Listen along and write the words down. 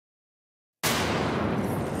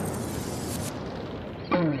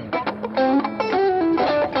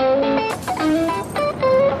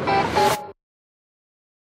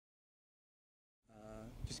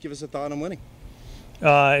give us a thought on winning.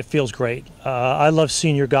 It feels great. I love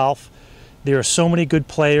senior golf. There are so many good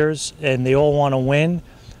players, and they all want to win,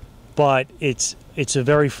 but it's a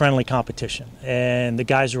very friendly competition, and the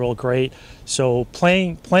guys are all great. So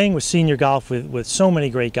playing with senior golf with so many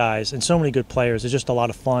great guys and so many good players is just a lot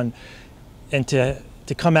of fun. And to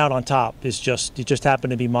come out on top it just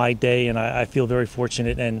happened to be my day, and I feel very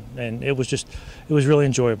fortunate, and it was really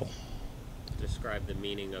enjoyable. Describe the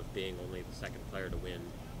meaning of being only the second player to win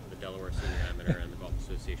the Delaware Senior Amateur and the Golf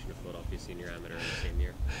Association of Philadelphia Senior Amateur in the same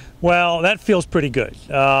year. Well, that feels pretty good.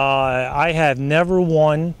 I have never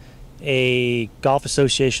won a Golf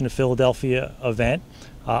Association of Philadelphia event.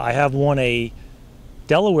 I have won a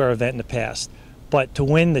Delaware event in the past, but to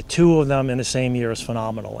win the two of them in the same year is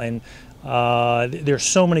phenomenal. And there's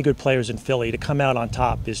so many good players in Philly. To come out on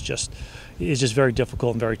top is just very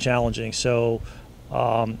difficult and very challenging. So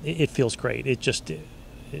it feels great. It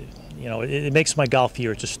makes my golf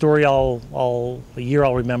year. It's a story a year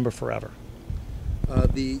I'll remember forever.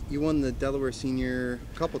 You won the Delaware Senior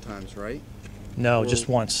a couple times, right? No, just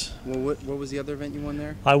once. Well, what was the other event you won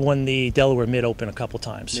there? I won the Delaware Mid-Open a couple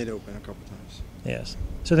times. Mid-Open a couple times. Yes.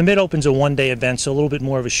 So the Mid-Open's a one-day event, so a little bit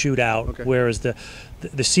more of a shootout, okay. Whereas the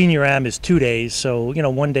Senior Am is 2 days. So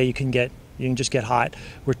one day you can just get hot.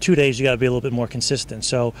 Where 2 days you got to be a little bit more consistent.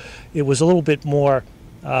 So it was a little bit more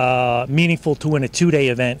meaningful to win a 2-day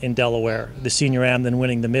event in Delaware, the Senior Am, than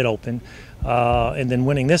winning the Mid-Open, and then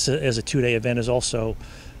winning this as a 2-day event is also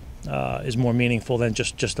is more meaningful than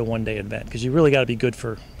just a one-day event, because you really got to be good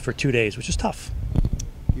for 2 days, which is tough.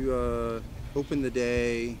 You opened the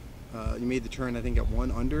day. You made the turn, I think, at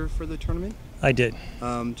 1 under for the tournament. I did.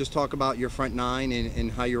 Just talk about your front nine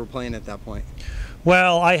and how you were playing at that point.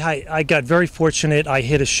 Well, I got very fortunate. I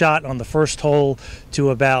hit a shot on the first hole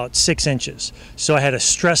to about 6 inches. So I had a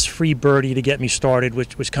stress-free birdie to get me started,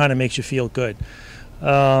 which kind of makes you feel good. What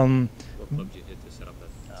club did you hit to set up that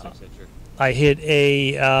 6-incher? I hit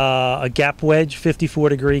a gap wedge,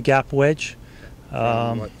 54-degree gap wedge.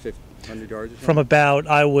 What, 100 yards or something? From about,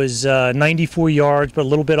 I was 94 yards, but a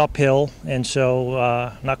little bit uphill, and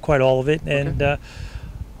so not quite all of it. Okay. And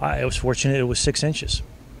I was fortunate it was 6 inches.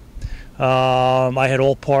 I had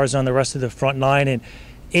all pars on the rest of the front nine, and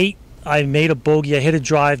 8, I made a bogey. I hit a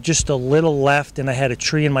drive just a little left, and I had a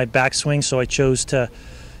tree in my backswing, so I chose to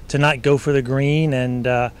not go for the green,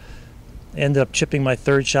 and ended up chipping my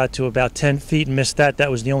third shot to about 10 feet and missed that. That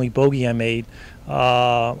was the only bogey I made.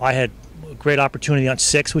 I had a great opportunity on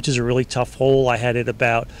 6, which is a really tough hole. I had it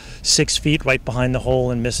about 6 feet right behind the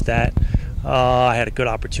hole and missed that. I had a good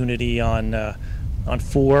opportunity on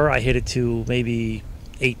 4. I hit it to maybe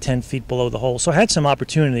 8-10 feet below the hole, so I had some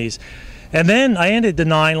opportunities. And then I ended the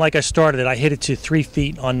 9 like I started it. I hit it to 3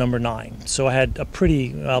 feet on number 9, so I had a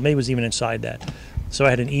pretty, maybe it was even inside that. So I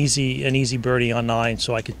had an easy birdie on 9,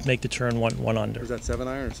 so I could make the turn one under. Was that 7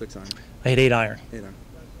 iron or 6 iron? I hit 8 iron. 8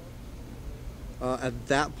 iron. At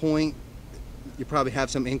that point, you probably have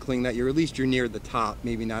some inkling that you're near the top,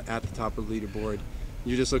 maybe not at the top of the leaderboard.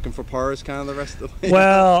 You're just looking for pars kind of the rest of the way?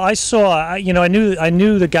 Well, I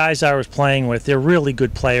knew the guys I was playing with. They're really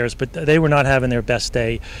good players, but they were not having their best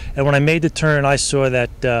day. And when I made the turn, I saw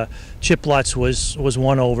that Chip Lutz was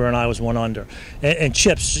 1 over and I was 1 under. And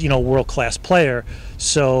Chip's, world-class player,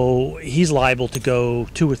 so he's liable to go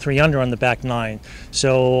 2 or 3 under on the back 9.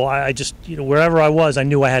 So I just, wherever I was, I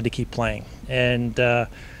knew I had to keep playing. And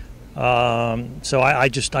so I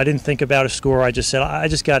didn't think about a score. I just said I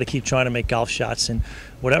just got to keep trying to make golf shots, and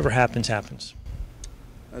whatever happens, happens.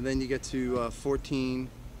 And then you get to 14,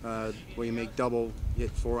 where you make double. You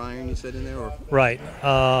hit 4 iron, you said in there, or? Right.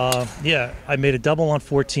 Yeah, I made a double on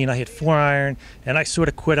 14. I hit 4 iron, and I sort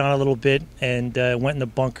of quit on a little bit and went in the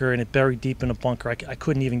bunker, and it buried deep in the bunker. I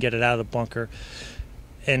couldn't even get it out of the bunker.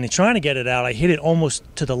 And in trying to get it out, I hit it almost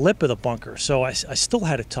to the lip of the bunker. So I still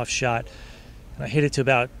had a tough shot, and I hit it to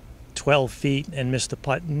about 12 feet and missed the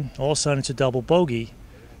putt, and all of a sudden it's a double bogey.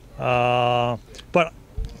 But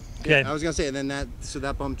yeah, I was gonna say, and then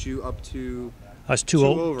that bumped you up to. I was two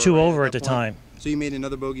over at the time. So you made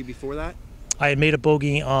another bogey before that? I had made a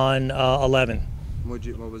bogey on 11.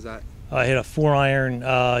 What was that? I hit a 4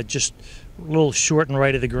 iron, just a little short and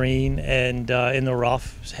right of the green, and in the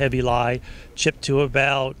rough, heavy lie, chipped to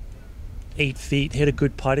about 8 feet, hit a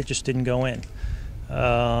good putt. It just didn't go in.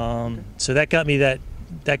 So that got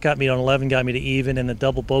me on 11, got me to even, and the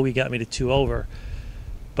double bogey got me to 2 over.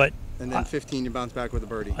 But and then 15, you bounced back with a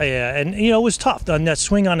birdie. Yeah, and it was tough on that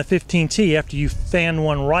swing on the 15 tee after you fan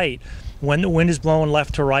one right, when the wind is blowing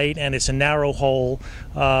left to right and it's a narrow hole.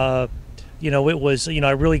 It was,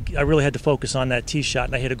 I really had to focus on that tee shot,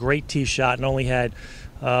 and I hit a great tee shot and only had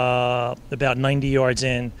about 90 yards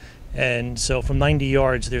in, And so from 90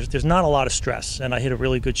 yards, there's not a lot of stress, and I hit a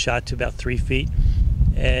really good shot to about 3 feet,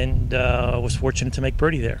 and was fortunate to make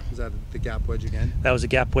birdie there. Was that the gap wedge again? That was a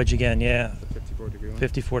gap wedge again, yeah. The 54-degree one?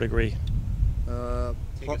 54 degree.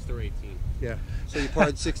 Take us through 18. Yeah. So you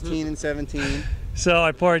parred 16 and 17. So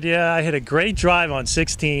I parred, yeah, I hit a great drive on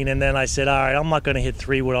 16, and then I said, all right, I'm not going to hit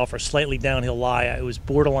 3-wood off a slightly downhill lie. It was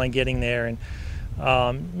borderline getting there, and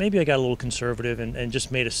maybe I got a little conservative and just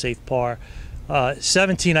made a safe par.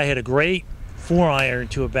 17, I hit a great 4-iron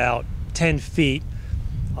to about 10 feet.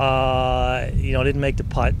 Didn't make the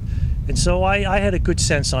putt. And so I had a good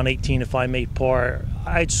sense on 18 if I made par.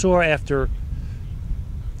 I saw after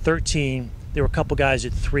 13, there were a couple guys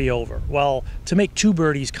at 3 over. Well, to make 2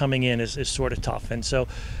 birdies coming in is sort of tough. And so,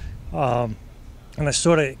 and I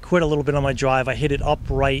sort of quit a little bit on my drive. I hit it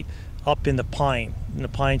upright up in the pine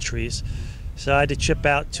trees. So I had to chip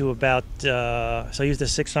out to about, so I used a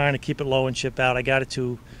 6-iron to keep it low and chip out. I got it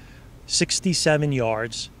to 67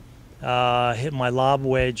 yards. Hit my lob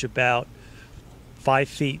wedge about 5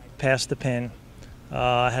 feet past the pin.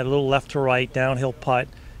 I had a little left to right downhill putt,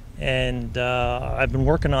 and I've been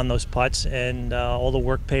working on those putts, and all the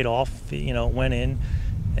work paid off. Went in,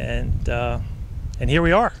 and here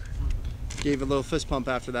we are. Gave a little fist pump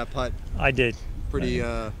after that putt. I did. Pretty.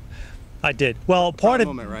 I did. Well, part of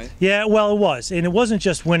moment, right? Yeah, well, it was, and it wasn't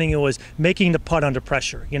just winning; it was making the putt under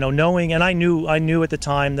pressure. Knowing, and I knew at the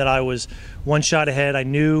time that I was 1 shot ahead. I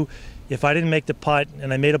knew if I didn't make the putt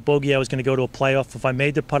and I made a bogey, I was going to go to a playoff. If I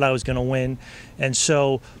made the putt, I was going to win. And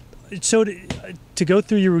so to go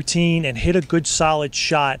through your routine and hit a good, solid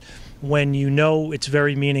shot when you know it's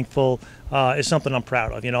very meaningful is something I'm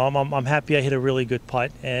proud of. I'm happy I hit a really good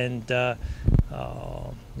putt, and then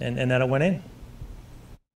it went in.